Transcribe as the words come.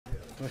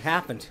What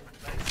happened?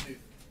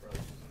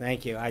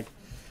 Thank you. I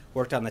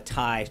worked on the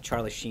tie.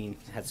 Charlie Sheen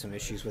had some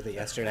issues with it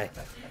yesterday.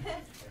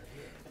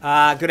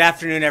 Good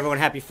afternoon, everyone.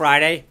 Happy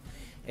Friday.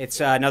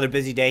 It's another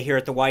busy day here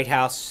at the White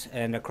House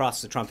and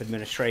across the Trump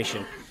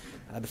administration.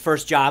 The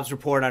first jobs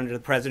report under the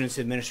president's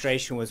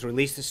administration was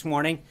released this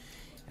morning.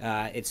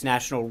 It's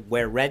National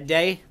Wear Red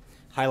Day,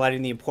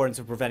 highlighting the importance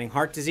of preventing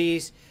heart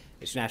disease.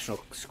 It's National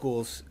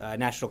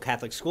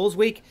Catholic Schools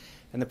Week,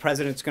 and the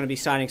president's going to be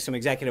signing some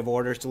executive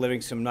orders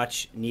delivering some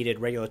much-needed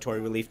regulatory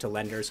relief to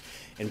lenders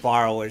and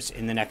borrowers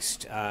in the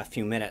next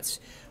few minutes.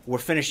 We're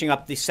finishing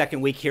up the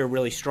second week here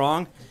really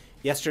strong.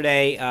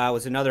 Yesterday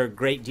was another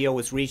great deal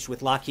was reached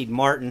with Lockheed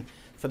Martin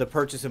for the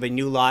purchase of a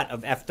new lot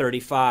of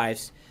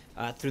F-35s.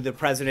 Through the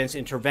president's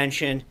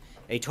intervention,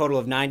 a total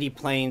of 90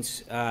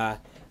 planes,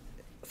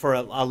 for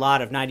a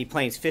lot of 90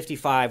 planes,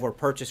 55 were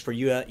purchased for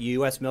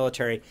U.S.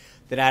 military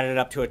that added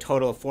up to a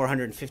total of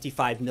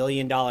 $455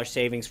 million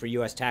savings for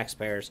U.S.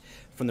 taxpayers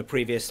from the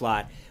previous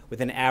lot,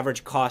 with an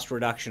average cost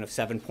reduction of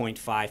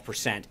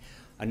 7.5%.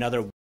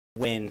 Another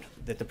win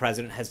that the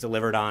president has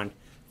delivered on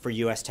for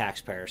U.S.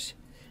 taxpayers.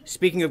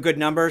 Speaking of good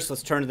numbers,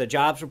 let's turn to the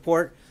jobs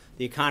report.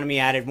 The economy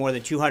added more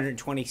than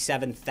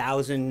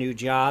 227,000 new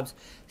jobs,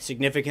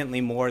 significantly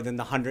more than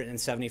the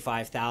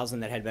 175,000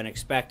 that had been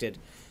expected.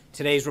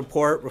 Today's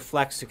report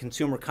reflects the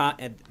consumer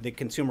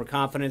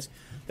confidence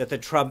that the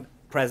Trump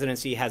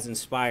presidency has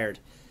inspired.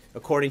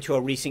 According to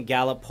a recent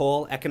Gallup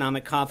poll,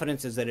 economic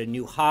confidence is at a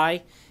new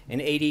high,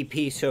 and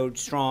ADP showed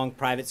strong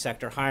private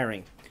sector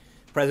hiring.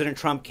 President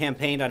Trump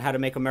campaigned on how to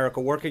make America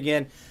work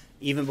again.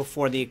 Even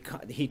before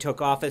he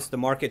took office, the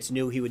markets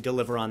knew he would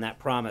deliver on that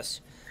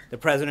promise. The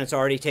president's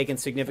already taken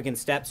significant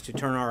steps to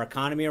turn our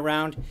economy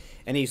around,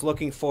 and he's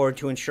looking forward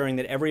to ensuring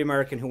that every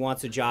American who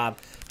wants a job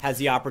has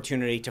the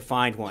opportunity to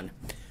find one.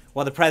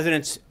 While the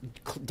president's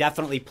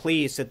definitely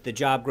pleased that the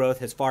job growth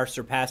has far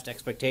surpassed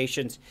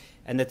expectations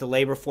and that the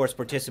labor force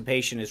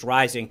participation is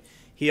rising,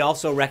 he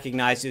also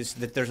recognizes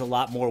that there's a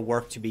lot more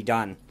work to be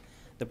done.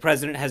 The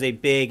president has a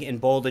big and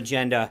bold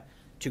agenda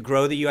to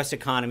grow the U.S.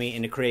 economy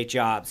and to create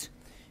jobs.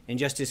 In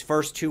just his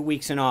first 2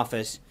 weeks in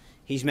office,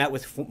 he's met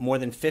with more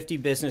than 50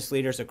 business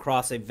leaders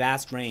across a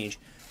vast range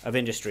of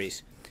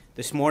industries.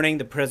 This morning,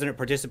 the president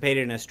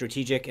participated in a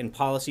strategic and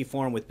policy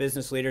forum with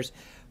business leaders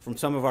from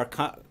some of our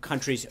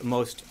country's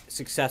most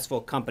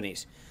successful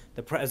companies.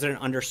 The president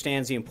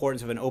understands the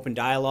importance of an open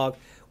dialogue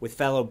with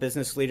fellow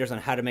business leaders on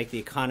how to make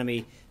the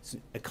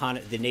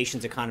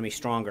nation's economy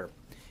stronger.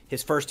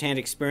 His firsthand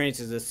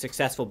experience as a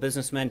successful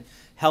businessman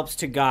helps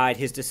to guide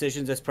his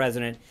decisions as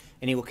president,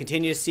 and he will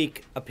continue to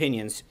seek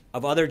opinions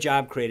of other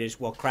job creators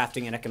while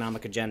crafting an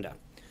economic agenda.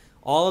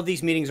 All of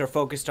these meetings are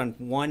focused on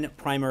one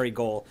primary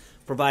goal: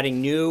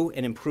 providing new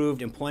and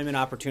improved employment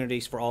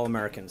opportunities for all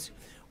Americans.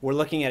 We're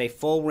looking at a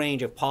full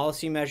range of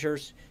policy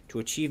measures to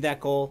achieve that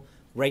goal: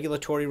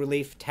 regulatory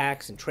relief,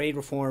 tax and trade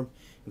reform,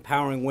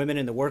 empowering women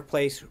in the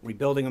workplace,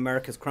 rebuilding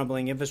America's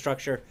crumbling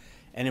infrastructure,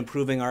 and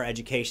improving our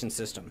education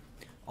system.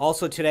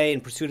 Also today,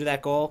 in pursuit of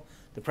that goal,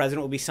 the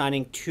president will be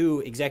signing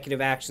 2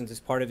 executive actions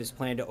as part of his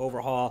plan to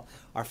overhaul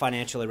our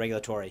financial and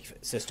regulatory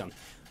system.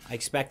 I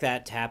expect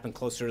that to happen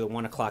closer to the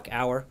 1 o'clock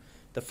hour.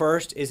 The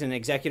first is an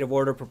executive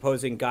order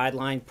proposing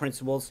guideline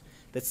principles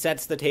that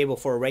sets the table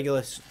for a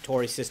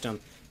regulatory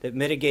system that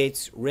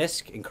mitigates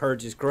risk,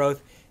 encourages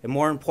growth, and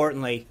more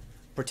importantly,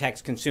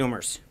 protects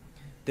consumers.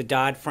 The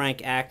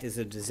Dodd-Frank Act is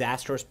a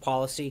disastrous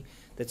policy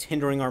that's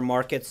hindering our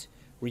markets,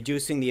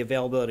 reducing the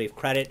availability of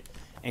credit,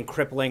 and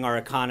crippling our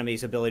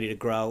economy's ability to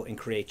grow and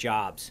create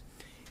jobs.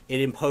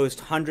 It imposed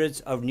hundreds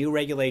of new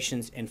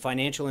regulations on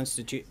financial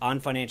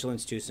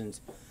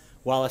institutions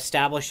while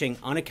establishing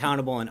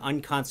unaccountable and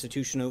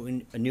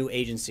unconstitutional new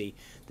agency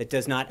that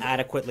does not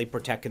adequately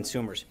protect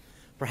consumers.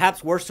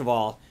 Perhaps worst of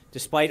all,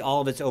 despite all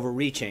of its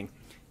overreaching,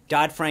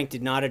 Dodd-Frank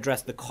did not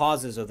address the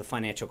causes of the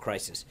financial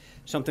crisis,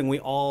 something we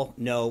all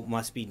know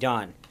must be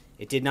done.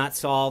 It did not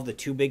solve the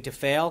too big to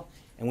fail,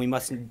 and we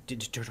must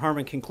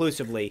determine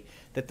conclusively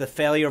that the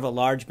failure of a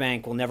large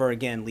bank will never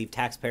again leave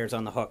taxpayers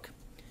on the hook.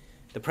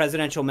 The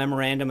presidential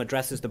memorandum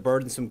addresses the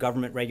burdensome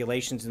government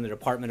regulations in the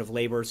Department of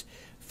Labor's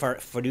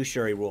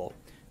fiduciary rule.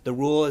 The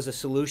rule is a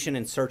solution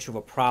in search of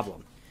a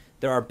problem.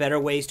 There are better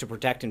ways to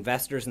protect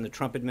investors, and the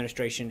Trump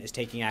administration is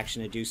taking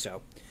action to do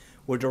so.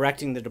 We're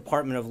directing the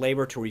Department of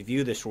Labor to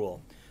review this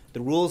rule.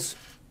 The rule's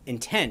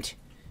intent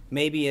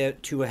may be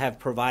to have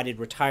provided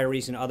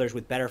retirees and others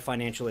with better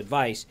financial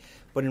advice,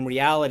 but in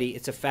reality,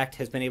 its effect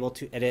has been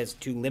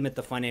to limit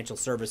the financial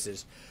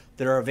services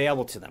that are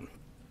available to them.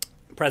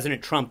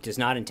 President Trump does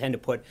not intend to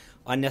put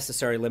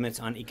unnecessary limits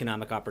on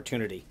economic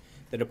opportunity.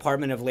 The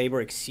Department of Labor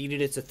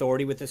exceeded its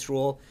authority with this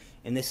rule,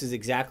 and this is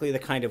exactly the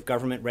kind of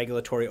government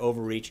regulatory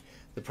overreach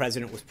the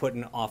president was put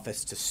in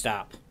office to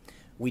stop.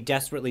 We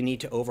desperately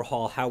need to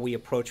overhaul how we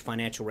approach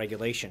financial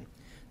regulation.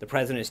 The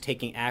president is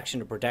taking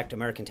action to protect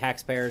American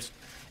taxpayers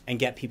and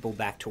get people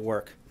back to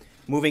work.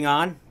 Moving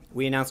on,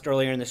 we announced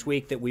earlier in this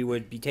week that we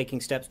would be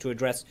taking steps to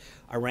address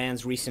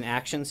Iran's recent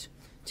actions.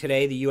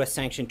 Today, the U.S.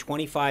 sanctioned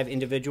 25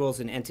 individuals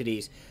and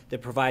entities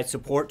that provide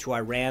support to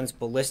Iran's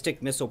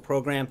ballistic missile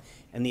program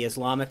and the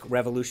Islamic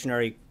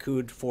Revolutionary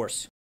Quds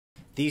Force.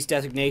 These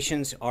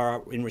designations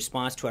are in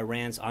response to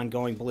Iran's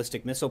ongoing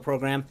ballistic missile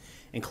program,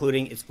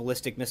 including its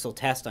ballistic missile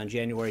test on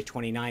January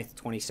 29,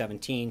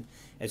 2017,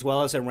 as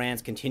well as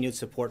Iran's continued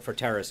support for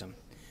terrorism.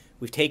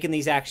 We've taken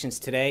these actions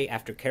today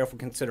after careful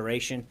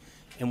consideration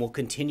and will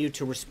continue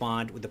to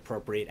respond with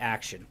appropriate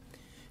action.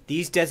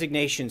 These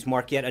designations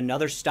mark yet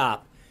another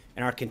stop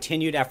in our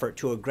continued effort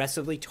to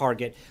aggressively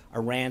target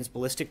Iran's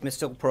ballistic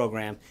missile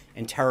program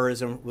and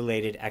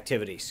terrorism-related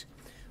activities.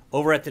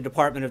 Over at the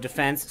Department of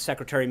Defense,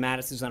 Secretary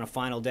Mattis is on a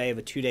final day of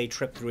a 2-day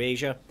trip through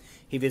Asia.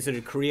 He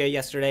visited Korea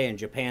yesterday and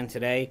Japan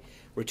today,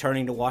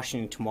 returning to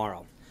Washington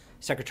tomorrow.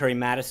 Secretary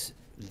Mattis'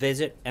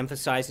 visit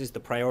emphasizes the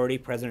priority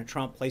President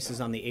Trump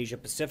places on the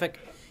Asia-Pacific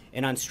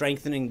and on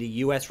strengthening the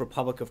U.S.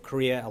 Republic of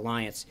Korea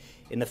alliance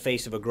in the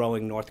face of a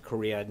growing North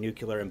Korea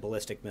nuclear and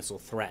ballistic missile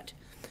threat.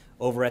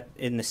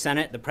 In the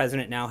Senate, the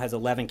President now has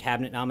 11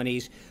 cabinet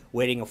nominees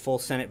waiting a full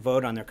Senate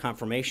vote on their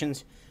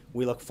confirmations.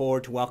 We look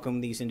forward to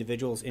welcoming these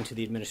individuals into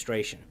the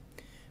administration.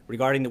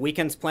 Regarding the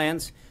weekend's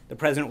plans, the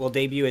President will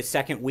debut his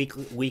second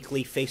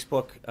weekly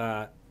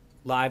Facebook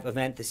Live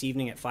event this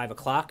evening at 5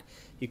 o'clock.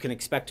 You can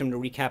expect him to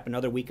recap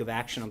another week of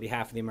action on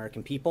behalf of the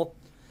American people.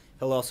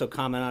 He'll also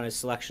comment on his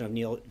selection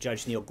of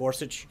Judge Neil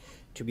Gorsuch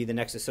to be the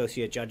next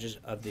Associate Judge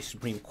of the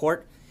Supreme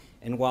Court.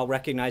 And while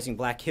recognizing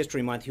Black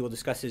History Month, he will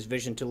discuss his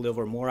vision to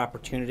deliver more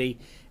opportunity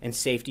and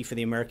safety for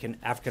the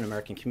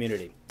African-American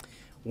community.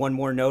 One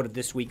more note of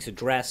this week's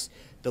address.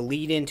 The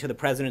lead-in to the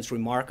President's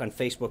remark on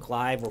Facebook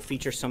Live will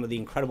feature some of the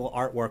incredible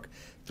artwork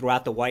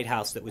throughout the White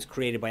House that was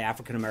created by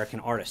African-American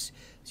artists,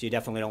 so you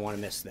definitely don't want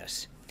to miss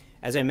this.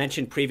 As I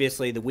mentioned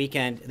previously, this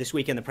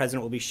weekend the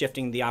President will be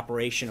shifting the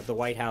operation of the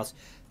White House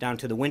down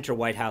to the Winter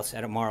White House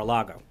at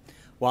Mar-a-Lago.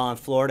 While in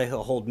Florida,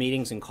 he'll hold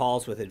meetings and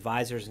calls with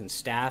advisors and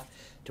staff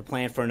to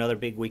plan for another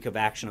big week of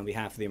action on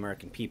behalf of the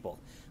American people.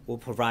 We'll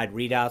provide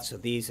readouts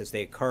of these as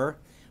they occur.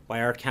 By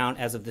our count,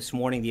 as of this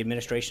morning, the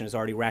administration has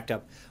already racked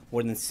up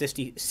more than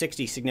 60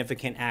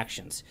 significant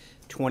actions,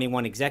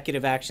 21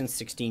 executive actions,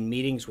 16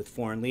 meetings with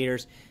foreign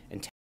leaders,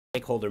 and 10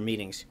 stakeholder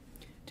meetings,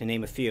 to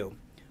name a few.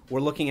 We're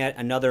looking at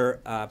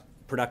another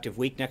productive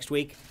week next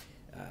week.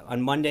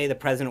 On Monday, the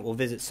President will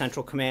visit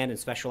Central Command and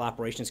Special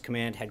Operations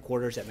Command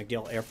headquarters at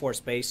MacDill Air Force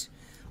Base.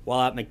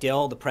 While at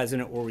MacDill, the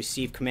President will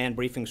receive command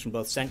briefings from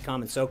both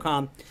CENTCOM and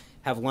SOCOM,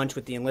 have lunch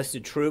with the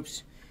enlisted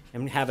troops,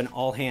 and have an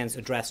all-hands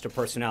address to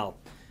personnel.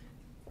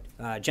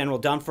 General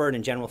Dunford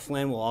and General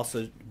Flynn will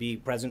also be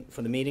present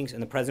for the meetings,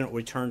 and the President will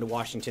return to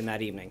Washington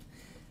that evening.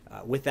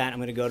 With that, I'm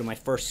going to go to my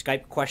first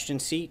Skype question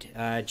seat,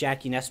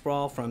 Jackie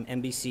Nesbral from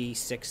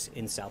NBC6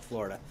 in South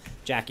Florida.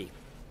 Jackie.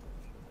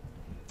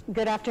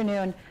 Good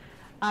afternoon.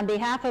 On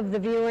behalf of the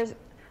viewers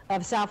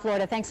of South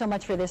Florida, thanks so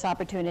much for this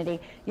opportunity.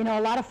 You know,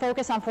 a lot of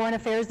focus on foreign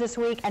affairs this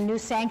week and new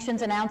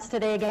sanctions announced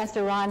today against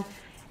Iran.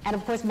 And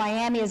of course,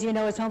 Miami, as you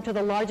know, is home to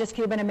the largest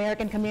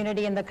Cuban-American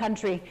community in the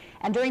country.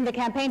 And during the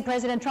campaign,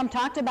 President Trump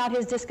talked about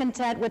his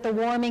discontent with the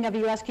warming of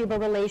U.S.-Cuba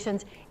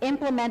relations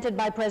implemented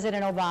by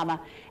President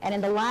Obama. And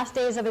in the last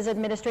days of his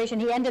administration,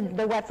 he ended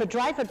the wet foot,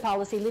 dry foot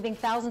policy, leaving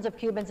thousands of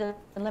Cubans in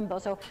limbo.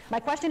 So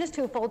my question is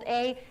twofold.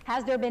 A,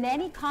 has there been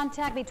any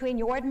contact between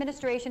your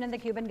administration and the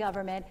Cuban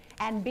government?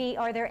 And B,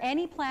 are there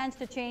any plans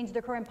to change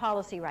the current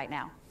policy right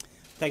now?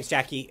 Thanks,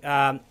 Jackie.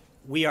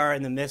 We are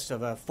in the midst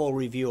of a full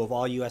review of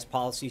all U.S.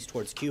 policies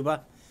towards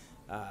Cuba.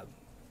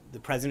 The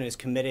President is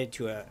committed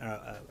to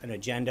an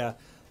agenda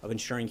of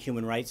ensuring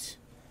human rights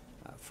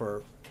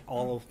for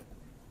all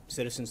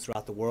citizens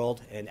throughout the world.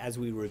 And as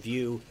we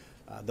review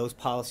those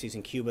policies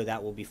in Cuba,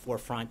 that will be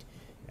forefront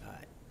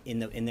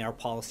in their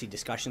policy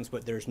discussions,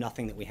 but there's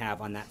nothing that we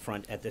have on that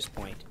front at this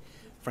point.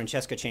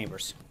 Francesca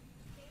Chambers.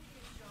 Thank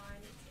you, Sean.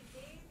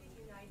 Today,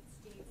 the United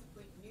States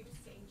put new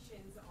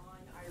sanctions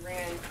on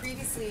Iran.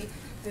 Previously,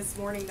 this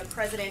morning, the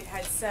President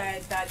had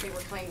said that they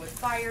were playing with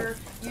fire.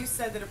 You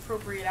said that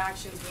appropriate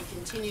actions would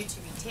continue to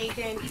be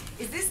taken.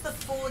 Is this the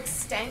full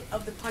extent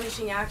of the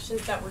punishing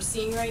actions that we're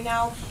seeing right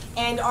now?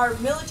 And are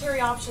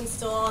military options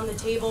still on the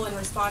table in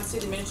response to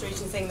the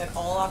administration saying that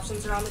all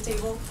options are on the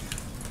table?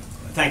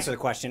 Thanks for the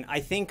question. I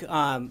think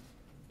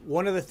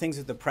one of the things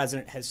that the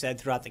President has said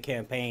throughout the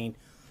campaign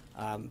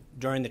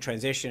during the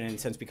transition and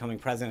since becoming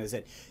President is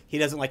that he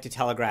doesn't like to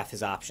telegraph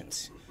his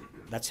options.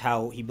 That's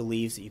how he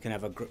believes that you can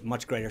have a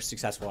much greater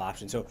successful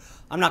option. So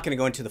I'm not going to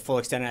go into the full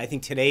extent. I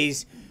think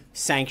today's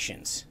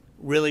sanctions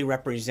really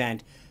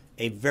represent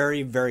a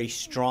very, very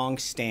strong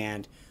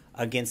stand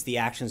against the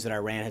actions that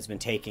Iran has been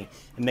taking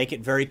and make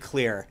it very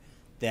clear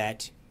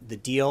that the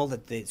deal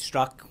that they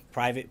struck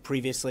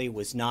previously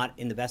was not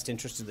in the best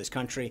interest of this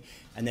country,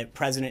 and that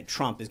President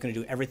Trump is going to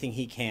do everything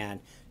he can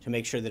to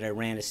make sure that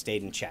Iran has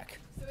stayed in check.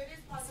 So it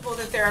is possible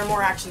that there are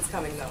more actions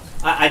coming, though.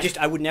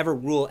 I would never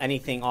rule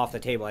anything off the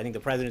table. I think the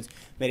President's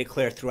made it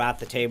clear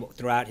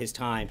throughout his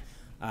time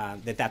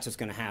that that's what's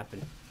going to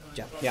happen.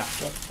 Yeah.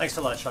 Thanks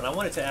a lot, Sean. I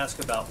wanted to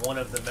ask about one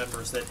of the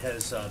members that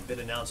has been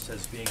announced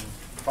as being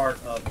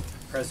part of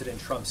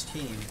President Trump's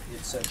team.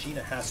 It's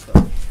Gina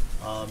Haspel.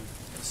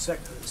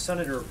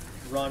 Senator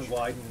Ron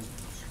Wyden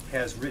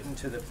has written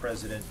to the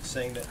president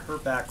saying that her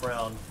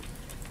background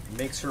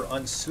makes her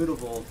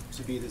unsuitable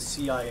to be the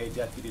CIA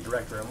deputy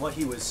director. And what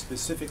he was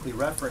specifically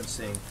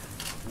referencing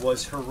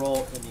was her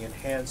role in the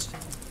enhanced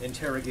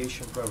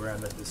interrogation program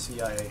that the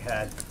CIA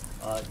had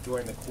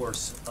during the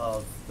course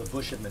of the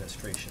Bush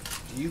administration.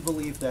 Do you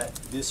believe that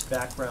this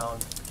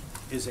background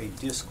is a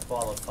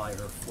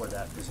disqualifier for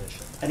that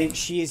position? I think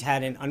she has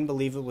had an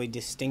unbelievably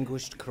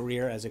distinguished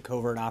career as a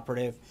covert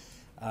operative.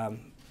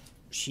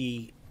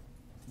 She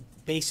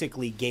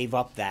basically gave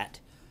up that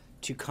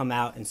to come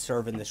out and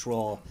serve in this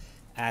role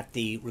at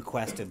the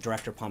request of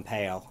Director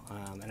Pompeo.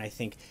 And I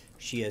think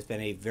she has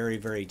been a very,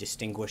 very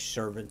distinguished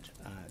servant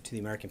to the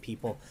American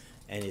people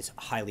and is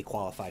highly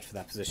qualified for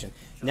that position.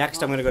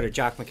 Next, I'm going to go to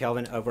Jock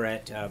McKelvin over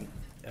at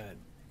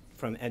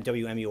from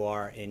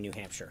WMUR in New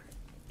Hampshire.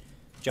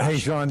 Josh. Hey,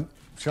 Sean.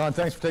 Sean,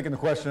 thanks for taking the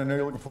question. I know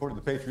you're looking forward to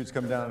the Patriots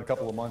coming down in a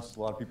couple of months. A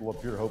lot of people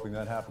up here hoping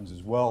that happens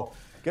as well.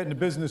 Getting to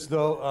business,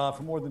 though,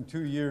 for more than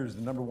 2 years,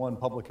 the #1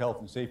 public health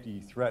and safety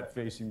threat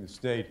facing the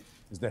state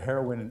is the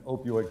heroin and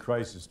opioid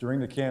crisis. During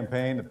the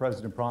campaign, the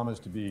president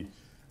promised to be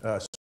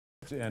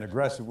swift and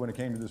aggressive when it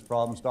came to this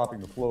problem, stopping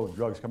the flow of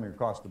drugs coming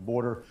across the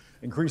border.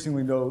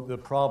 Increasingly, though, the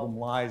problem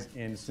lies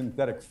in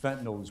synthetic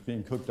fentanyl that's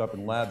being cooked up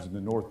in labs in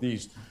the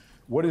Northeast.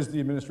 What is the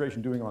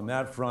administration doing on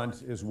that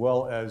front, as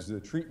well as the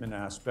treatment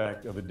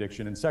aspect of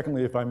addiction? And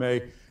secondly, if I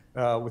may,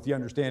 with the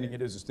understanding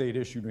it is a state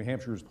issue, New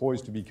Hampshire is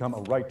poised to become a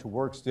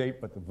right-to-work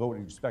state, but the vote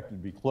is expected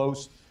to be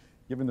close.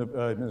 Given the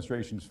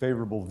administration's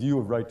favorable view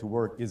of right to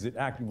work, is it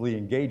actively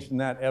engaged in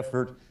that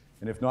effort?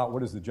 And if not,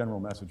 what is the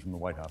general message from the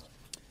White House?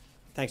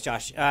 Thanks,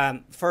 Josh.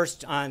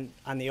 First, on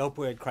the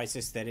opioid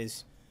crisis, that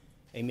is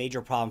a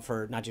major problem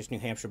for not just New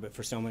Hampshire, but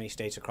for so many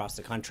states across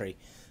the country.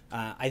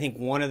 I think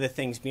one of the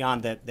things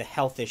beyond the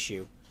health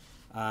issue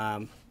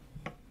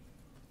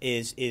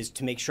is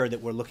to make sure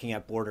that we're looking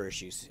at border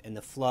issues. And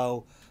the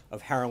flow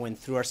of heroin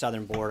through our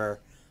southern border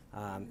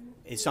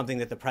is something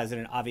that the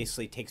president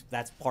obviously takes.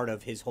 That's part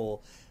of his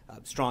whole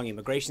strong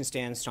immigration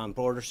stance, strong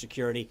border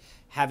security.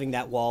 Having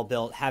that wall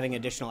built, having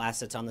additional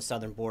assets on the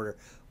southern border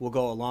will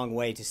go a long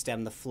way to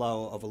stem the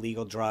flow of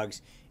illegal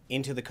drugs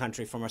into the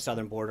country from our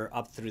southern border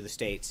up through the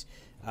states.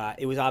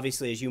 It was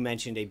obviously, as you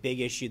mentioned, a big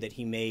issue that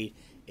he made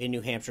in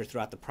New Hampshire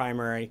throughout the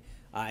primary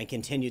and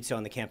continued so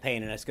in the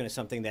campaign. And that's going to be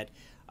something that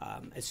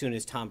as soon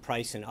as Tom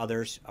Price and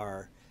others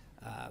are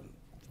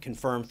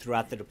confirmed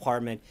throughout the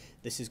department,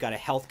 this has got a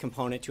health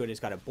component to it. It's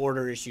got a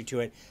border issue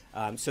to it.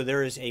 So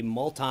there is a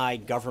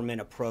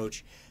multi-government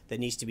approach that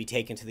needs to be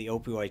taken to the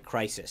opioid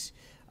crisis.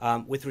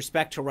 With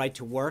respect to right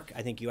to work,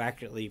 I think you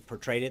accurately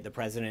portrayed it. The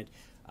president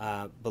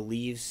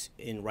believes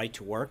in right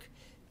to work.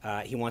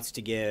 He wants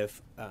to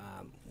give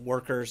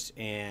workers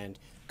and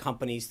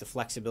companies the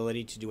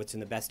flexibility to do what's in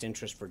the best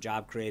interest for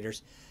job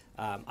creators.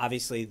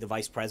 Obviously, the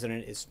vice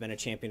president has been a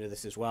champion of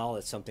this as well.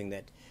 It's something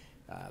that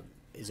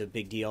is a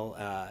big deal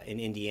in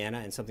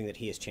Indiana and something that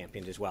he has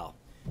championed as well.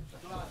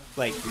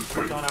 Blake.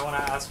 Don, I want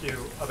to ask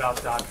you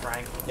about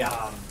Dodd-Frank.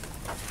 Yeah.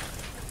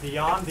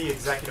 Beyond the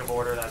executive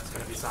order that's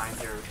going to be signed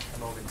here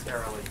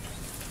momentarily,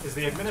 is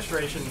the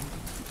administration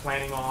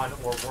planning on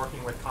or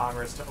working with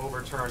Congress to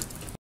overturn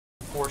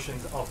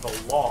portions of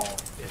the law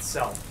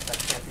itself that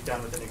can't be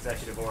done with an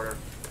executive order?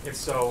 If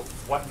so,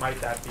 what might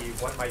that be?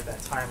 What might that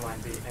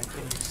timeline be? And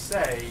can you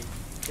say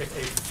if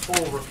a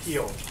full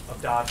repeal of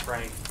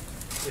Dodd-Frank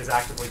is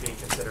actively being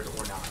considered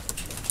or not?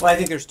 Well, I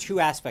think there's two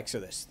aspects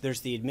of this.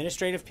 There's the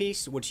administrative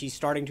piece, which he's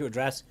starting to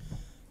address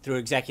through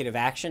executive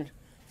action,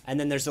 and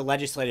then there's the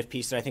legislative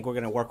piece that I think we're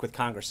going to work with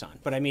Congress on.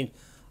 But I mean,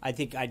 I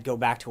think I'd go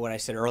back to what I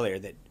said earlier,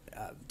 that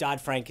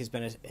Dodd-Frank has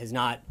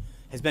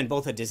been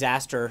both a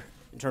disaster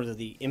in terms of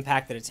the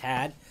impact that it's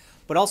had,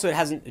 but also it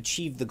hasn't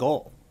achieved the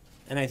goal.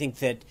 And I think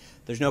that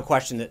there's no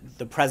question that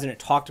the president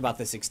talked about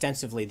this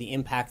extensively, the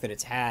impact that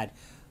it's had,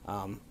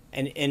 and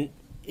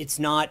it's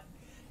not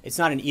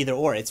an either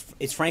or.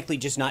 It's frankly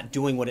just not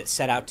doing what it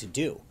set out to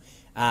do.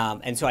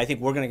 And so I think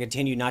we're going to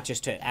continue not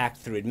just to act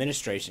through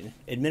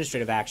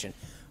administrative action,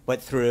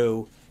 but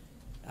through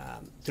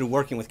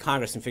working with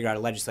Congress and figure out a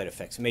legislative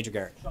fix. Major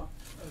Garrett.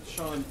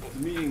 Sean, the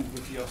meeting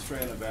with the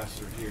Australian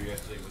ambassador here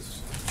yesterday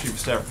was Chief of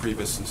Staff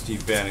Priebus and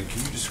Steve Bannon.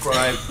 Can you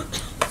describe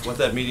what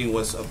that meeting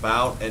was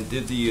about, and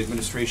did the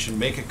administration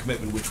make a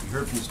commitment, which we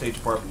heard from the State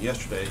Department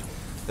yesterday,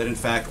 that in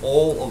fact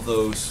all of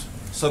those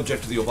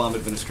subject to the Obama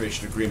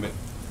administration agreement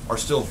are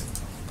still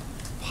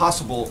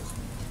possible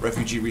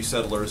refugee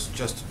resettlers,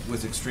 just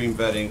with extreme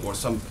vetting or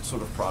some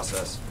sort of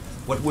process?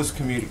 What was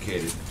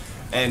communicated?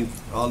 And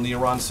on the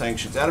Iran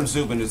sanctions, Adam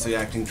Zubin is the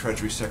acting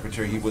Treasury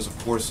Secretary. He was, of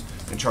course,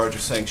 in charge of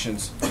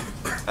sanctions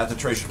at the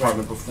Treasury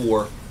Department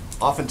before.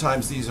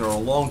 Oftentimes, these are a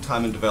long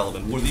time in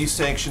development. Were these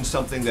sanctions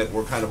something that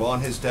were kind of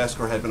on his desk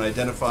or had been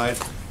identified,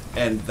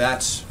 and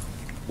that's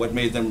what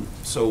made them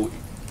so,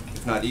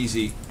 if not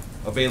easy,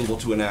 available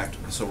to enact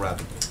so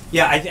rapidly?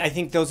 Yeah, I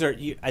think those are.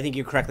 I think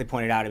you correctly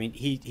pointed out. I mean,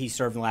 he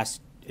served in the last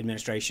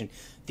administration.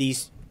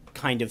 These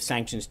kind of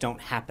sanctions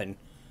don't happen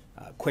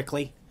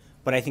quickly.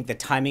 but I think the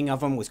timing of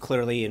them was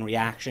clearly in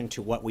reaction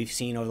to what we've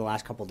seen over the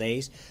last couple of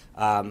days.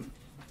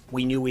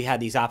 We knew we had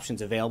these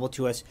options available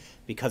to us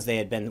because they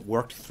had been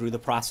worked through the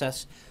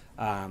process,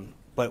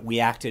 but we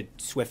acted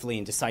swiftly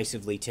and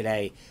decisively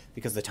today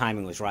because the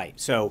timing was right.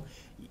 So,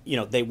 you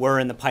know, they were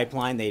in the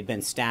pipeline, they had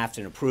been staffed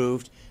and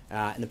approved,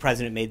 and the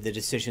president made the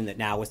decision that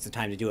now was the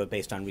time to do it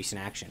based on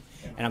recent action.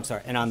 And I'm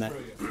sorry, and on the,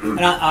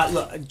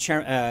 look,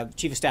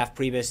 Chief of Staff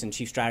Priebus and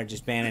Chief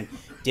Strategist Bannon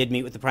did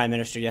meet with the Prime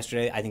Minister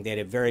yesterday. I think they had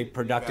a very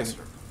productive,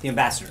 the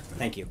ambassador,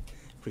 thank you,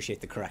 appreciate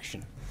the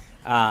correction.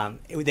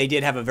 They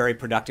did have a very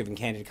productive and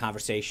candid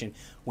conversation.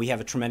 We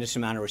have a tremendous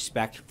amount of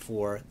respect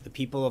for the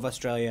people of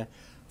Australia,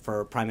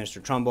 for Prime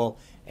Minister Trumbull,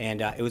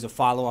 and it was a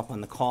follow-up on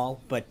the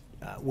call, but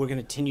we're going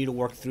to continue to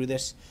work through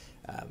this.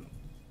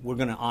 We're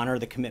going to honor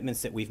the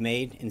commitments that we've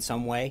made in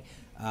some way,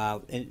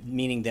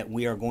 meaning that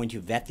we are going to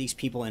vet these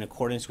people in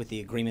accordance with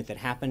the agreement that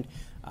happened,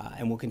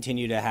 and we'll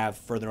continue to have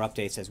further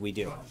updates as we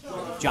do.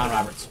 John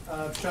Roberts.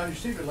 Sean, your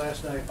statement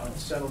last night on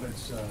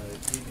settlements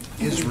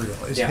in Israel.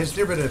 Yeah. Has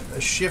there been a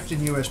shift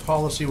in U.S.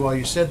 policy? While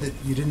you said that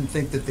you didn't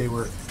think that they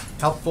were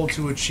helpful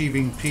to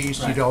achieving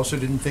peace, Right. you also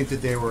didn't think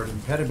that they were an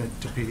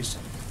impediment to peace,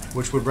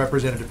 which would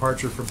represent a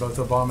departure for both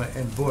Obama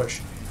and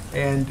Bush.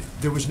 And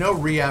there was no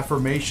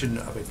reaffirmation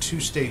of a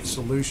two-state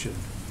solution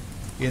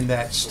in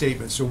that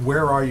statement. So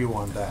where are you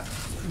on that?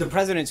 The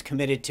president's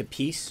committed to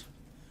peace.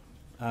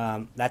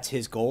 That's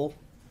his goal.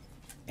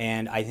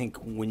 And I think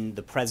when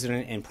the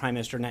president and Prime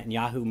Minister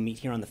Netanyahu meet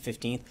here on the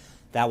 15th,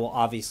 that will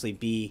obviously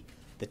be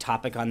the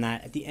topic on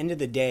that. At the end of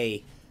the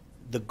day,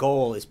 the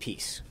goal is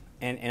peace.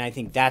 And I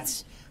think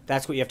that's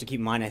what you have to keep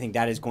in mind. I think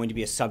that is going to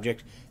be a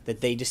subject that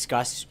they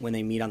discuss when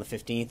they meet on the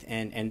 15th.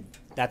 And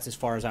that's as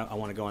far as I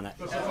want to go on that.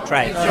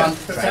 Trey. Back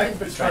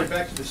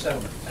to the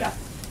settlement. Yeah.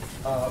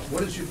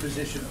 What is your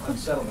position on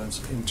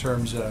settlements in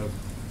terms of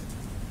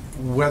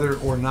whether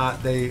or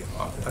not they,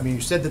 I mean,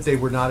 you said that they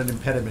were not an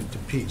impediment to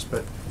peace,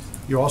 but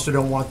you also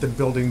don't want them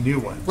building new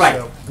ones. Right.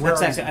 So where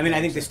That's are actually, I mean,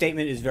 I think the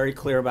statement is very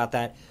clear about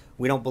that.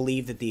 We don't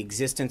believe that the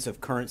existence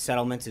of current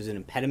settlements is an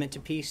impediment to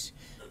peace,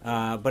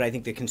 but I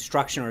think the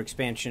construction or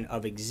expansion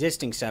of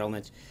existing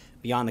settlements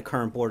beyond the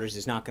current borders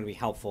is not going to be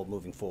helpful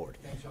moving forward.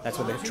 That's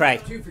what the Trey.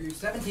 For you,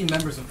 17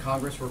 members of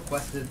Congress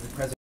requested the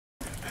president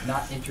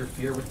not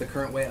interfere with the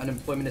current way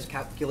unemployment is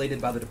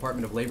calculated by the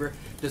Department of Labor.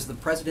 Does the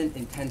president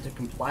intend to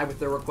comply with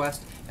their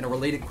request? And a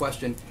related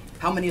question,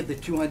 how many of the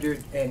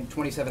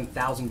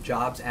 227,000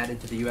 jobs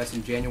added to the U.S.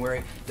 in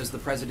January does the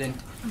president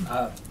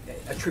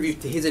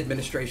attribute to his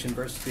administration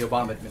versus the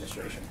Obama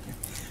administration?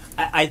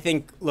 I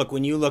think, look,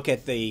 when you look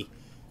at the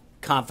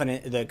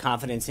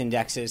confidence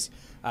indexes,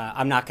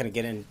 I'm not going to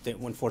get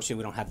into, unfortunately,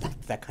 we don't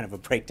have that kind of a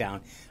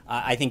breakdown.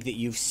 I think that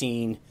you've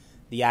seen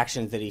the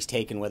actions that he's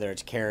taken, whether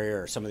it's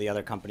Carrier or some of the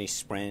other companies,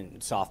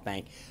 Sprint,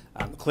 SoftBank.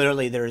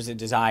 Clearly, there is a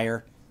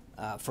desire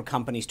for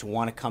companies to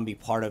want to come be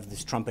part of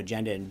this Trump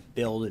agenda and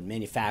build and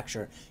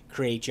manufacture,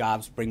 create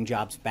jobs, bring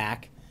jobs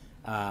back.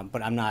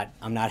 But I'm not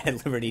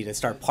at liberty to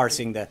start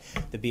parsing the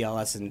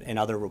BLS and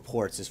other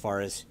reports as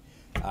far as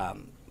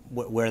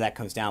where that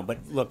comes down. But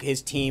look,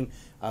 his team,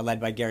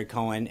 led by Gary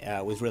Cohen,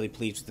 was really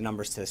pleased with the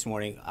numbers this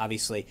morning.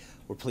 Obviously,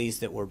 we're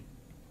pleased that we're,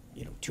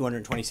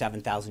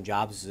 227,000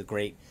 jobs is a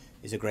great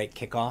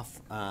kickoff.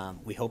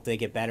 We hope they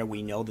get better.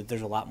 We know that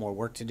there's a lot more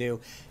work to do,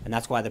 and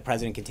that's why the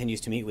president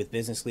continues to meet with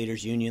business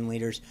leaders, union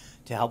leaders,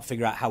 to help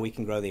figure out how we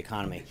can grow the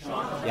economy.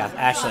 Yeah,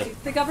 Ashley.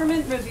 The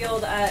government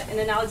revealed in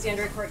an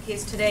Alexandria court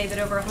case today that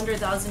over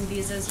 100,000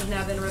 visas have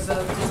now been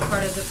revoked as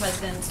part of the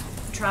president's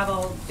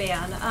travel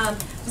ban.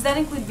 Does that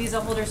include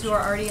visa holders who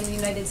are already in the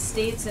United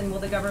States, and will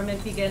the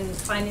government begin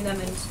finding them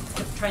and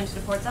trying to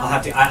deport them? I'll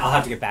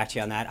have to get back to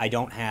you on that. I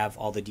don't have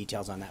all the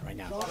details on that right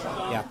now.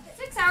 Yeah.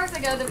 6 hours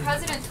ago, the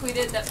president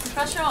tweeted that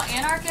professional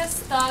anarchists,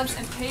 thugs,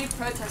 and paid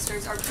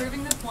protesters are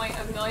proving the point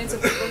of millions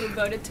of people who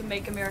voted to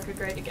make America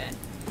great again.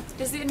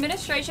 Does the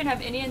administration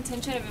have any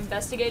intention of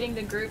investigating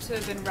the groups who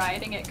have been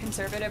rioting at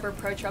conservative or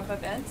pro-Trump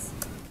events?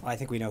 Well, I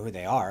think we know who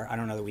they are. I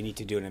don't know that we need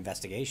to do an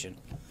investigation.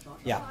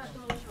 Yeah.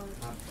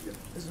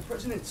 Has the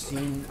president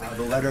seen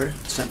the letter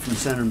sent from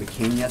Senator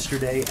McCain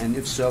yesterday? And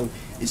if so,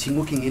 is he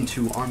looking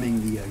into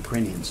arming the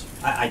Ukrainians?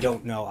 I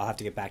don't know. I'll have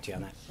to get back to you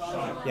on that.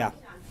 Yeah.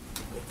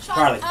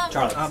 Sean,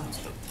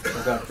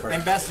 Charlie.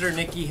 Ambassador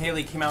Nikki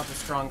Haley came out with a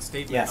strong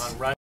statement on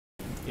Russia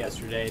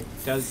yesterday.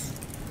 Does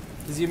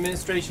the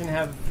administration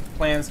have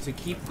plans to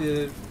keep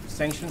the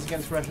sanctions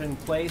against Russia in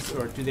place,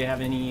 or do they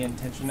have any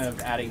intention of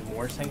adding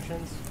more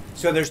sanctions?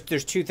 So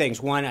there's two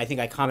things. One, I think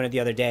I commented the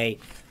other day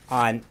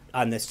on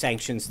the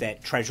sanctions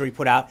that Treasury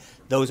put out.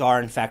 Those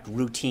are in fact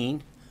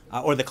routine,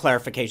 or the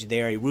clarification.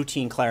 They are a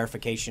routine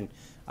clarification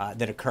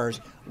that occurs.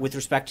 With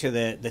respect to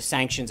the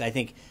sanctions, I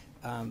think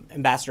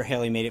Ambassador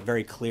Haley made it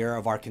very clear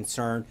of our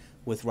concern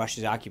with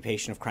Russia's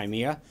occupation of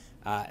Crimea.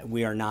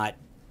 We are not,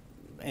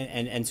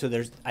 and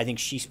so I think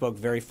she spoke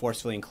very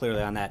forcefully and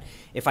clearly on that.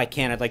 If I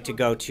can, I'd like to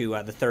go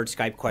to the third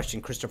Skype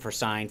question, Christopher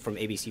Sine from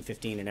ABC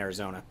 15 in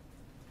Arizona.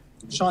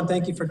 Sean,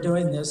 thank you for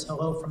doing this.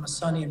 Hello from a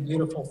sunny and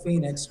beautiful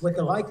Phoenix. With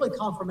the likely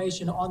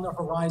confirmation on the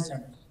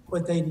horizon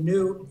with a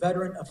new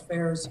Veteran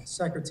Affairs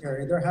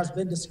Secretary. There has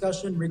been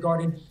discussion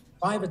regarding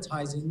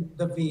privatizing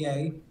the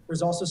VA.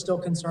 There's also still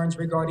concerns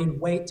regarding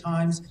wait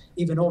times,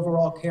 even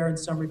overall care, and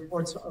some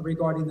reports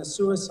regarding the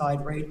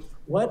suicide rate.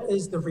 What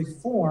is the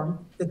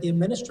reform that the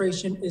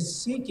administration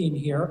is seeking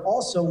here?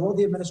 Also, will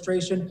the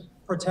administration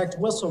protect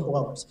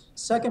whistleblowers?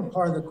 Second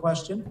part of the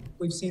question,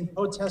 we've seen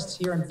protests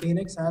here in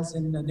Phoenix, as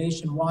in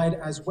nationwide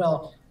as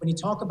well. When you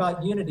talk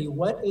about unity,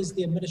 what is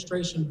the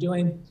administration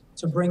doing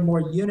to bring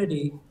more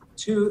unity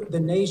to the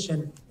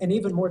nation and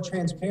even more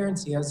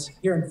transparency? As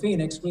here in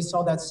Phoenix, we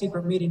saw that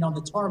secret meeting on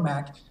the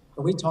tarmac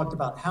that we talked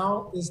about.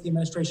 How is the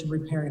administration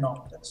repairing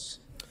all of this?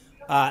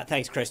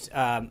 Thanks, Chris.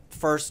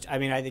 First, I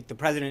mean, I think the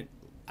president,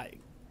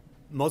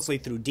 mostly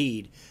through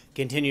deed,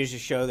 continues to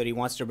show that he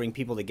wants to bring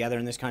people together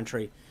in this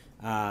country,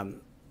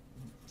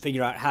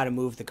 figure out how to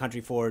move the country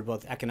forward,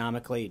 both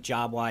economically,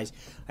 job-wise.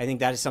 I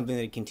think that is something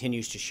that he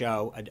continues to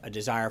show a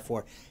desire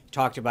for. He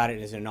talked about it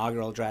in his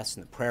inaugural address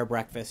and the prayer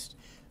breakfast.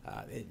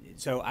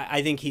 So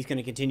I think he's going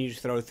to continue to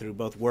throw through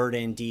both word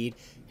and deed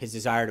his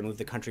desire to move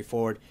the country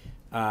forward.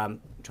 I'm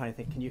trying to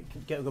think. Can you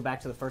go back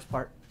to the first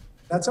part?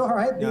 That's all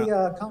right.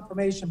 The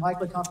confirmation,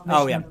 likely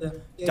confirmation. Oh, yeah. Of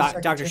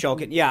the Dr.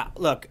 Shulkin. Yeah,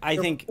 look, I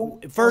think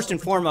first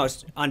and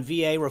foremost on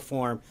VA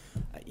reform,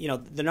 you know,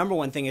 the number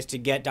one thing is to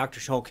get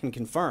Dr. Shulkin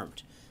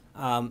confirmed.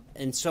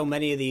 And so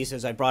many of these,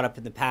 as I brought up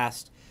in the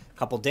past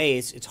couple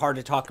days, it's hard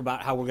to talk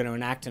about how we're going to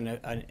enact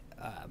an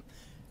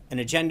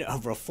agenda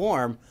of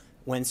reform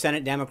when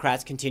Senate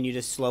Democrats continue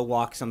to slow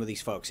walk some of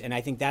these folks. And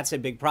I think that's a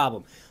big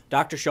problem.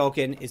 Dr.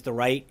 Shulkin is the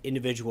right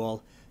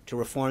individual to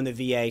reform the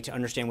VA, to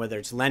understand whether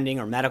it's lending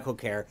or medical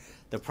care,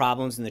 the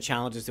problems and the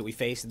challenges that we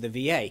face at the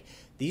VA.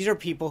 These are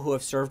people who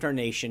have served our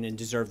nation and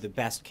deserve the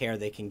best care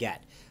they can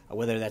get,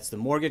 whether that's the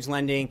mortgage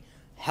lending,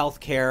 health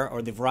care,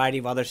 or the variety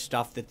of other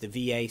stuff that the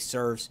VA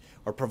serves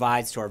or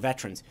provides to our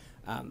veterans.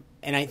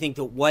 And I think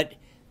that what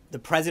the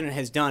president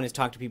has done is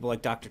talk to people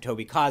like Dr.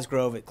 Toby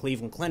Cosgrove at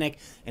Cleveland Clinic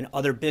and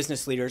other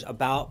business leaders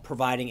about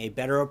providing a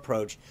better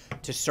approach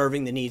to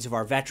serving the needs of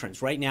our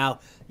veterans. Right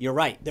now, you're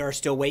right, there are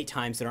still wait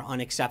times that are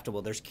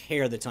unacceptable. There's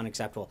care that's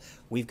unacceptable.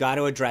 We've got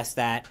to address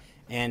that,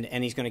 and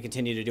he's going to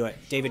continue to do it.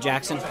 David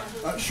Jackson?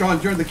 Sean,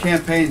 during the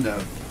campaign,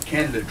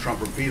 candidate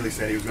Trump repeatedly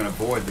said he was going to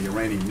avoid the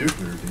Iranian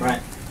nuclear deal.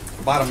 Right.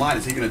 The bottom line,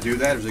 is he going to do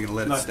that, or is he going to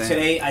let it stand?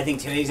 Today, I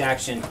think today's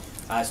action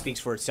speaks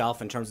for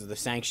itself in terms of the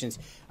sanctions.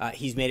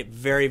 He's made it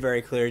very,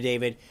 very clear,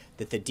 David,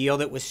 that the deal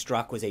that was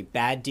struck was a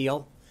bad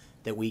deal,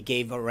 that we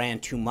gave Iran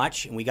too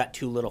much and we got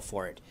too little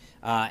for it.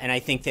 And I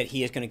think that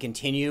he is going to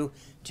continue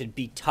to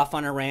be tough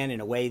on Iran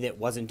in a way that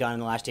wasn't done in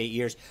the last 8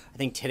 years. I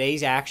think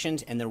today's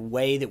actions and the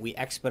way that we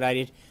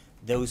expedited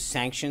those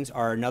sanctions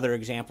are another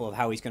example of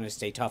how he's going to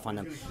stay tough on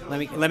them.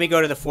 Let me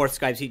go to the fourth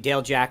Skype.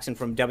 Dale Jackson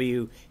from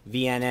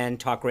WVNN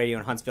Talk Radio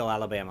in Huntsville,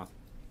 Alabama.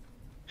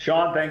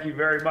 Sean, thank you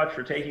very much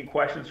for taking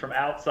questions from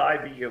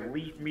outside the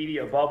elite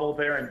media bubble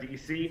there in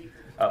D.C.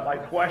 My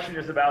question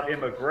is about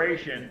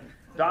immigration.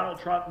 Donald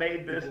Trump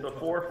made this the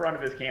forefront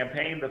of his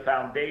campaign, the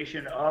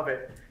foundation of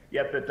it,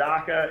 yet the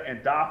DACA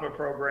and DAPA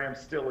programs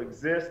still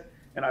exist.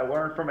 And I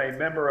learned from a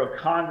member of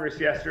Congress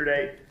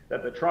yesterday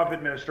that the Trump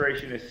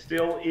administration is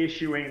still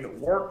issuing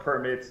work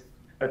permits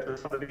to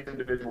some of these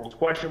individuals.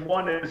 Question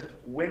one is,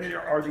 when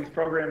are these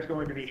programs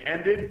going to be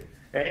ended?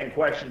 And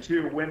question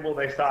two, when will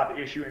they stop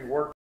issuing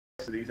work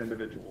permits to these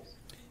individuals?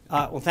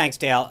 Well, thanks,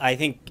 Dale. I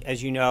think,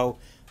 as you know,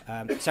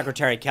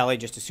 Secretary Kelly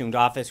just assumed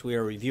office. We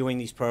are reviewing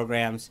these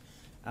programs.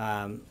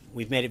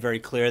 We've made it very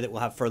clear that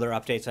we'll have further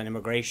updates on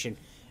immigration,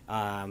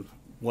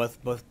 both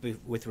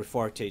with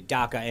regard to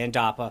DACA and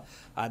DAPA.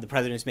 The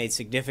President has made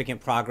significant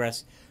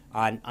progress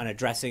on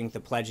addressing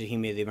the pledge that he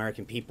made to the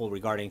American people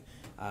regarding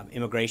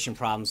immigration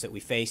problems that we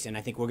face, and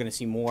I think we're going to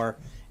see more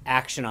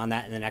action on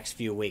that in the next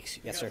few weeks.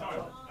 Yes, sir.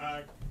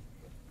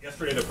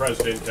 Yesterday, the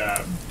President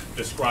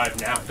described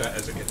NAFTA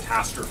as a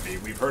catastrophe.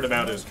 We've heard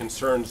about his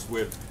concerns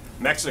with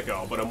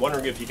Mexico, but I'm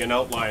wondering if he can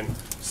outline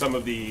some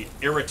of the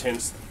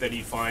irritants that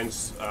he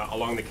finds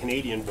along the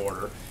Canadian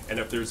border, and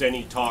if there's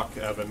any talk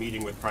of a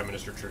meeting with Prime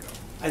Minister Trudeau.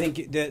 I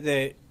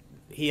think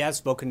he has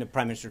spoken to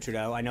Prime Minister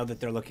Trudeau. I know that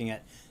they're looking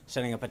at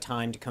setting up a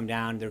time to come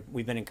down.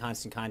 We've been in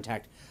constant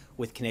contact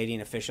with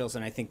Canadian officials,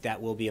 and I think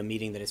that will be a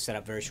meeting that is set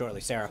up very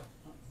shortly. Sarah.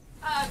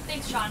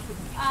 Thanks, Sean.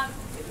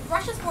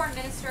 Russia's foreign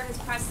minister has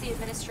pressed the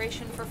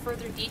administration for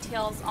further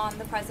details on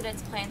the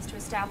president's plans to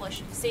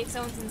establish safe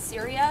zones in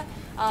Syria.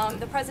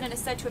 The president is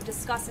said to have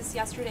discussed this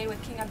yesterday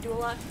with King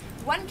Abdullah.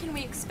 When can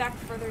we expect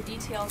further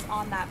details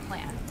on that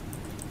plan?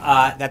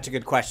 That's a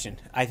good question.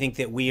 I think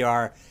that we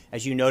are,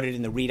 as you noted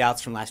in the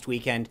readouts from last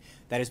weekend,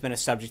 that has been a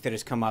subject that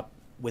has come up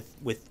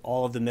with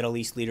all of the Middle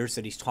East leaders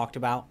that he's talked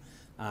about.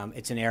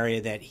 It's an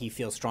area that he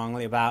feels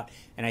strongly about,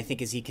 and I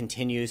think as he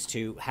continues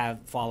to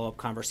have follow-up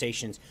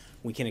conversations,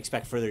 we can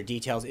expect further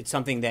details. It's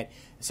something that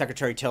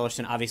Secretary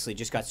Tillerson obviously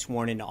just got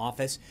sworn into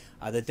office,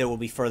 that there will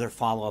be further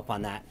follow-up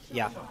on that.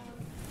 Yeah.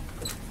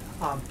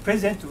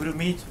 President will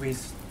meet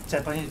with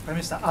Japanese Prime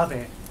Minister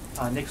Abe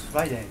next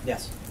Friday.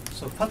 Yes.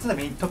 So what's the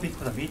main topic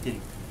for the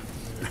meeting?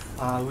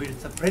 Will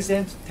the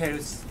President tell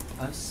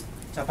us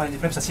Japanese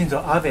Prime Minister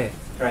Shinzo Abe,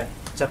 Right.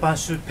 Japan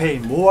should pay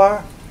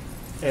more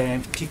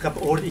and pick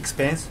up all the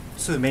expense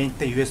to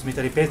maintain U.S.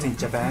 military base in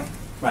Japan.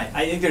 Right.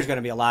 I think there's going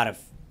to be a lot of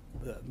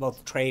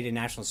both trade and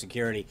national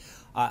security.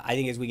 I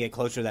think as we get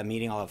closer to that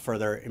meeting, I'll have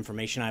further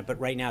information on it. But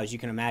right now, as you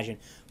can imagine,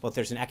 both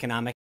there's an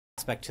economic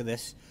aspect to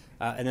this,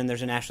 and then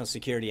there's a national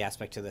security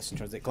aspect to this in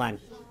terms of Glenn.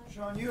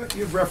 Sean,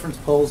 you've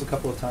referenced polls a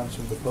couple of times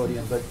from the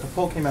podium, but a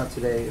poll came out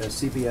today.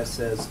 CBS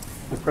says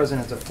the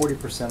president has a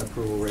 40%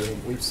 approval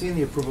rating. We've seen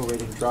the approval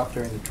rating drop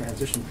during the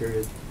transition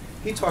period.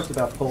 He talked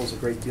about polls a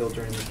great deal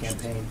during the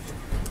campaign.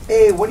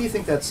 A, what do you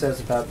think that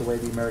says about the way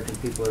the American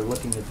people are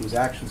looking at these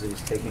actions that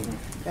he's taking?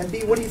 And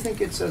B, what do you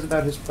think it says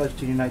about his pledge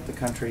to unite the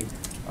country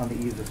on the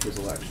eve of his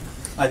election?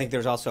 I think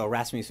there's also a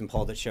Rasmussen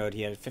poll that showed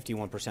he had a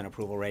 51%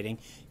 approval rating.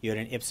 You had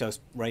an Ipsos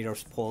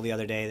Reuters poll the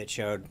other day that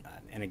showed,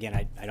 and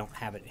again, I don't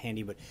have it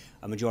handy, but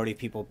a majority of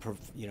people,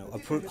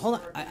 approve. Hold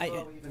on,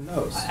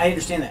 I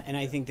understand that, and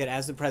I think that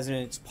as the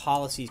president's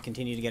policies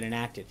continue to get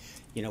enacted,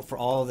 for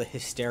all the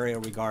hysteria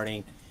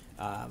regarding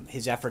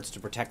his efforts to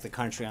protect the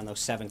country on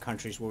those 7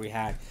 countries where we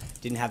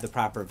didn't have the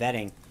proper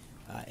vetting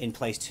in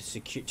place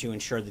to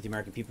ensure that the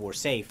American people were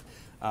safe.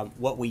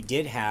 What we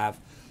did have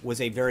was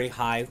a very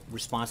high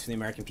response from the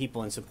American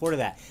people in support of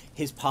that.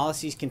 His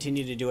policies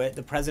continue to do it.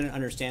 The president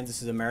understands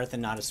this is a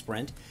marathon, not a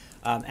sprint.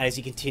 As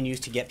he continues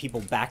to get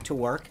people back to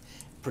work,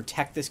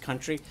 protect this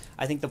country,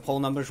 I think the poll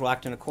numbers will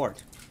act in accord.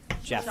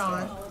 Jeff.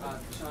 Sean,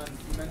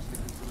 you mentioned the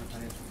Consumer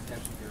Financial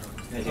Protection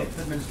Bureau. Does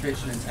the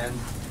administration intend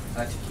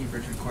to keep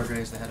Richard Cordray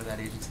as the head of that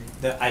agency?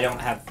 I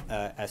don't have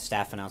a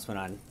staff announcement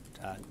on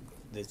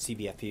the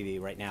CBFPB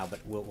right now, but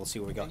we'll see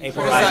where we go. You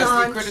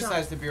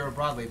criticized the Bureau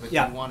broadly, but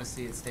you want to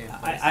see it stay in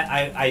place.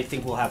 I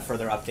think we'll have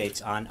further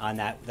updates on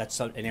that. That's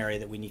an area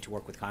that we need to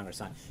work with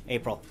Congress on.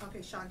 April.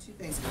 Okay, Sean, 2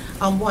 things.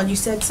 One, you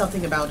said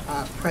something about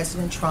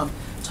President Trump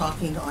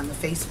talking on the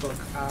Facebook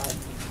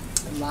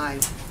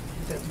Live,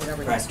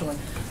 whatever he's doing,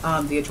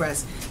 the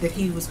address, that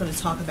he was going to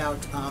talk about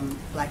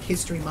Black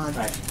History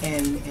Month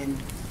and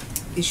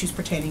issues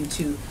pertaining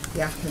to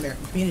the African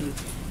American community.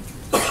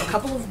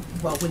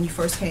 When you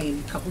first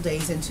came, a couple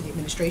days into the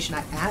administration,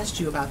 I asked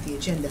you about the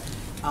agenda,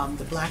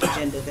 the black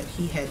agenda that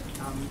he had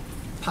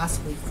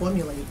possibly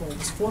formulated or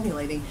was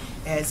formulating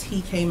as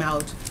he came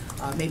out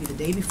maybe the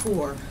day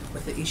before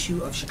with the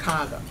issue of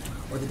Chicago,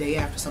 or the day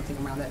after, something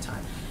around that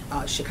time.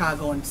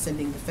 Chicago and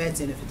sending the feds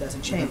in if it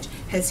doesn't change.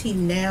 Has he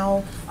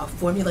now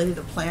formulated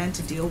a plan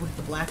to deal with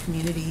the black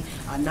community,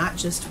 not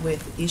just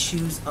with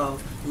issues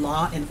of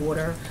law and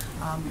order?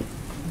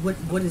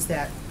 What is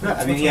that?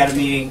 I mean, he had a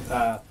meeting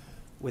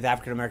with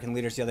African American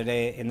leaders the other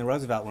day in the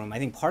Roosevelt Room. I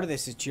think part of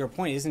this is, to your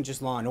point, isn't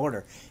just law and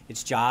order.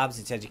 It's jobs,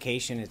 it's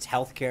education, it's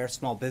healthcare,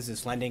 small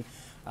business lending.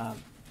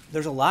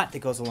 There's a lot that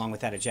goes along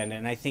with that agenda,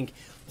 and I think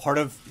part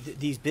of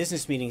these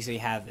business meetings that you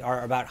have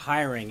are about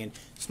hiring and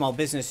small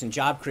business and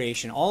job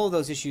creation. All of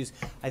those issues,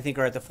 I think,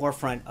 are at the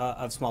forefront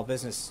of small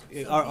business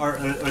or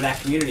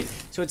that community.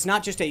 So it's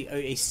not just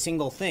a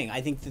single thing.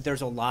 I think that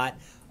there's a lot,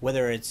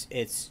 whether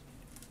it's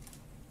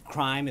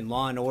crime and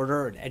law and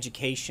order, and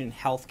education,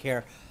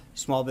 healthcare,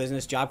 small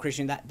business, job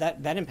creation,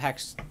 that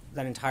impacts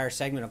that entire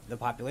segment of the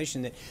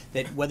population,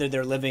 that whether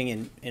they're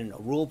living in a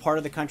rural part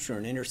of the country or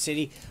an inner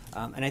city,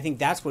 and I think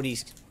that's what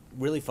he's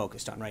really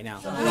focused on right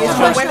now.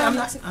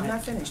 I'm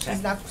not finished.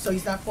 He's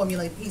not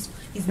formulating.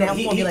 He's now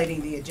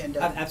formulating the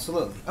agenda.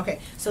 Absolutely. Okay.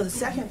 So the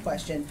second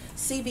question,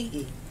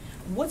 CBE.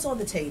 What's on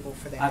the table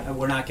for that?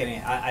 We're not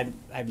getting. I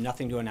have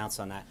nothing to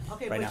announce on that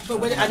right now.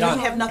 But I know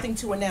you have nothing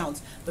to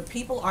announce. But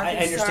people are concerned.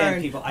 I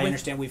understand people. I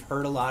understand. We've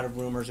heard a lot of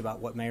rumors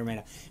about what may or may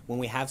not. When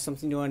we have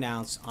something to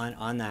announce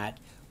on that,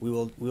 we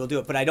will do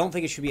it. But I don't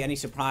think it should be any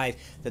surprise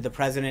that the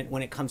president,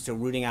 when it comes to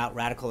rooting out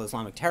radical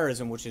Islamic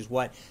terrorism, which is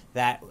what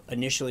that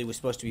initially was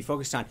supposed to be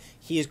focused on,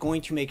 he is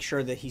going to make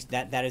sure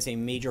that that is a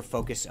major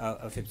focus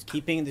of his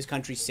keeping this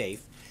country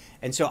safe.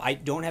 And so I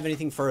don't have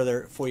anything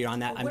further for you on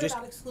that. Well, I'm just.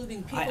 About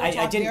excluding people?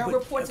 There are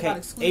reports about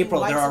excluding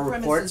April, there are white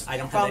reports. I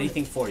don't have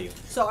anything for you.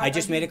 So I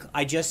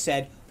just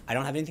said I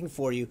don't have anything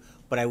for you,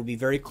 but I would be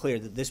very clear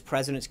that this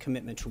president's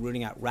commitment to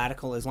rooting out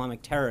radical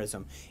Islamic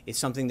terrorism is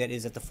something that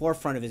is at the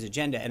forefront of his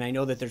agenda. And I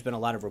know that there's been a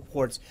lot of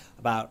reports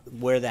about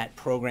where that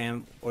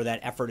program or that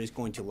effort is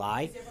going to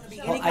lie. Is there going to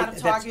be any kind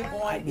of target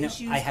on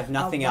issues? I have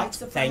nothing else.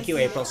 Thank you,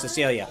 April.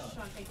 Cecilia.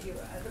 Sean, thank you.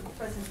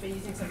 The president's been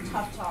using some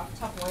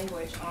tough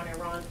language on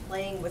Iran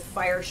playing with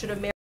fire. Should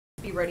America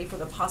be ready for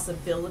the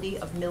possibility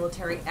of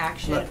military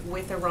action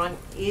with Iran?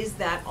 Is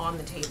that on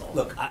the table?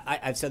 Look,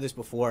 I've said this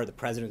before. The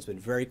president's been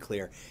very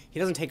clear. He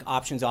doesn't take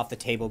options off the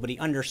table, but he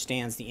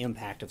understands the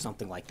impact of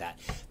something like that.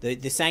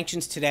 The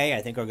sanctions today,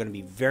 I think, are going to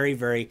be very,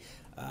 very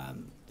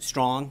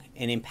strong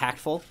and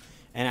impactful.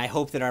 And I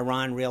hope that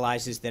Iran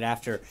realizes that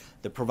after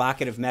the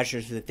provocative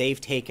measures that they've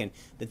taken,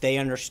 that they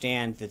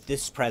understand that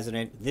this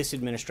president, this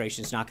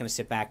administration is not going to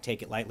sit back,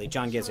 take it lightly.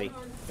 John Gizzi.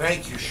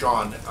 Thank you,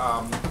 Sean.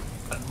 On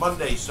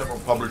Monday, several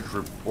published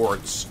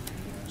reports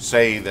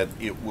say that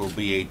it will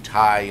be a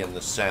tie in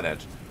the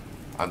Senate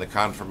on the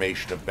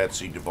confirmation of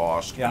Betsy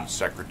DeVos to be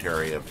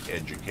Secretary of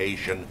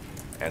Education,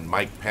 and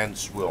Mike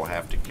Pence will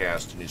have to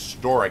cast an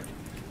historic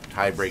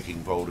tie-breaking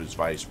vote as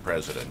vice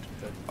president.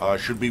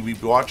 Should we be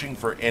watching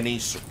for any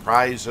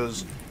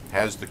surprises?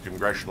 Has the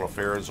Congressional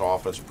Affairs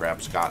Office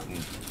perhaps gotten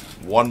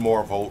one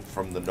more vote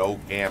from the no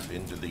camp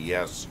into the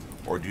yes,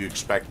 or do you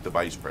expect the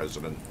vice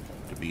president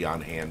to be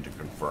on hand to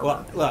confirm?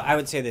 Well, look, I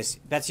would say this.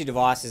 Betsy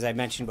DeVos, as I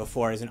mentioned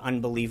before, is an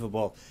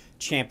unbelievable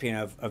champion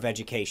of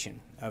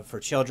education for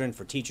children,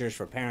 for teachers,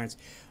 for parents.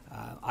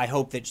 I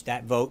hope that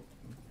that vote,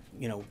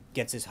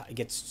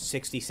 gets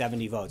 60,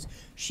 70 votes.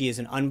 She is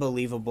an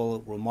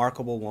unbelievable,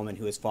 remarkable woman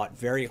who has fought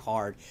very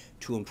hard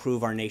to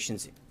improve our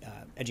nation's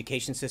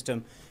education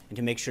system and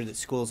to make sure that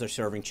schools are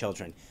serving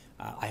children.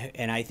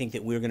 I think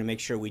that we're going to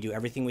make sure we do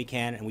everything we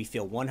can, and we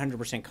feel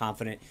 100%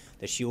 confident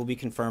that she will be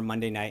confirmed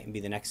Monday night and be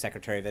the next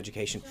Secretary of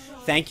Education.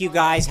 Thank you,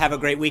 guys. Have a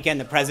great weekend.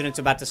 The President's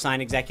about to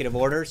sign executive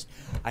orders.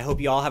 I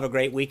hope you all have a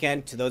great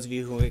weekend. To those of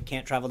you who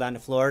can't travel down to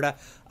Florida,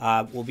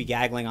 we'll be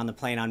gaggling on the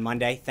plane on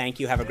Monday. Thank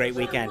you. Have a great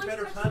weekend.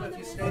 Better time if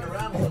you stayed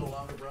around a little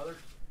longer, brother.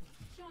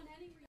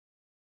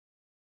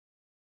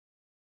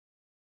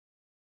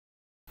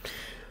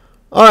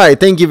 All right,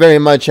 thank you very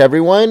much,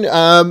 everyone.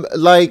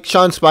 Like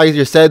Sean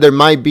Spicer said, there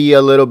might be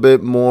a little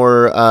bit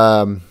more.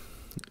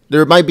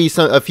 There might be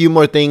a few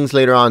more things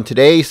later on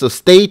today, so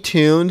stay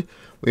tuned.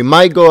 We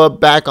might go up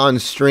back on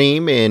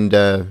stream, and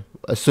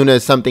as soon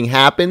as something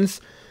happens,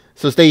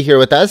 so stay here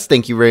with us.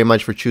 Thank you very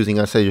much for choosing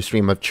us as your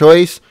stream of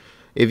choice.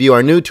 If you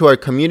are new to our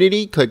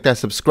community, click that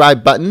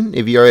subscribe button.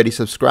 If you already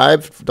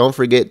subscribed, don't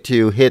forget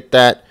to hit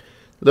that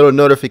little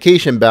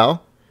notification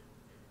bell.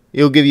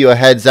 It'll give you a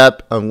heads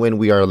up on when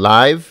we are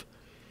live.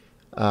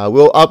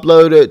 We'll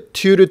upload it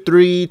 2 to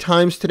 3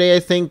 times today, I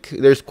think.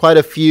 There's quite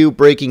a few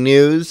breaking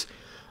news.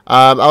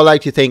 I would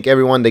like to thank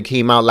everyone that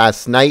came out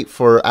last night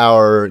for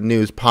our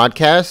news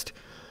podcast.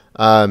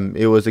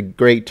 It was a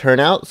great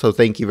turnout, so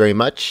thank you very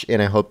much.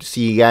 And I hope to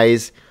see you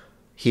guys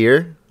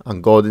here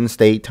on Golden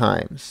State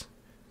Times.